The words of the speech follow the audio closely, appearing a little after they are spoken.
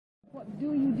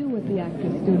do you do at the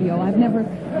Actors Studio? I've never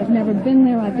been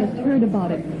there. I've just heard about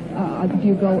it. Do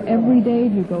you go every day?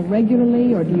 Do you go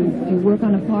regularly, or do you work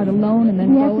on a part alone and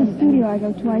then go? At the studio, I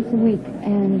go twice a week,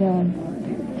 and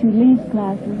to Lee's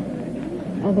classes,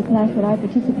 the class that I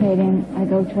participate in, I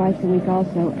go twice a week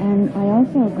also, and I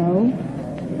also go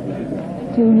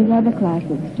to his other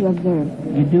classes to observe.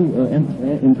 You do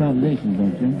improvisations,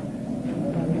 don't you?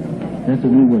 That's what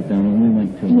we worked on when we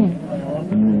went to. Yes.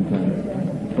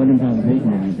 What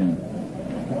improvisation have you done?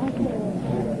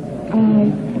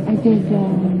 I did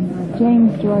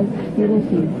James Joyce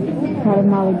Ulysses, part of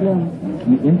Molly Bloom.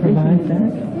 You improvised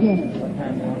that? Yes.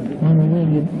 On the way,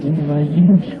 you improvised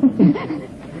James Joyce.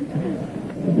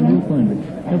 It's a new wonder.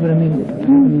 No, but I mean,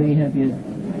 doesn't Lee have you,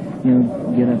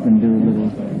 get up and do little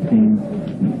scenes?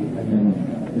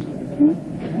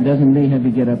 Doesn't Lee have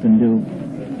you get up and do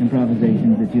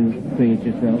improvisations that you create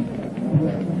yourself?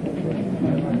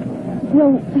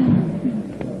 Well,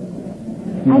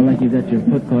 like you got your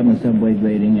foot caught in a subway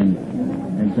grating, and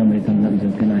somebody comes up and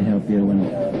says, "Can I help you?"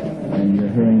 And you're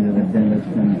hurrying to the dentist,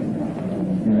 and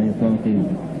your faulty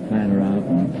bladder out,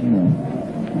 and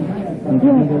Don't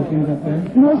you do those things up there?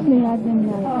 Mostly I've been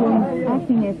doing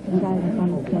acting exercises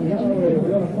on the stage,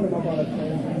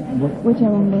 which I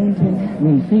won't go into. I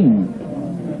mean scenes.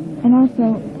 And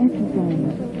also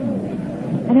exercises.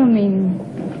 I don't mean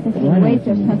lifting weights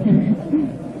or something.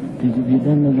 Have you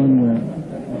done the one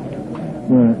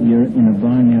where you're in a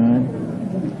barnyard?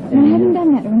 No, I haven't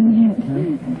done that one yet. Huh?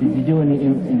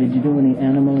 Did you do any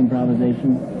animal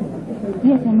improvisation?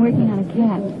 Yes, I'm working on a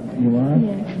cat. You are?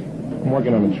 Yes. I'm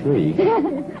working on a tree.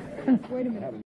 Wait a minute.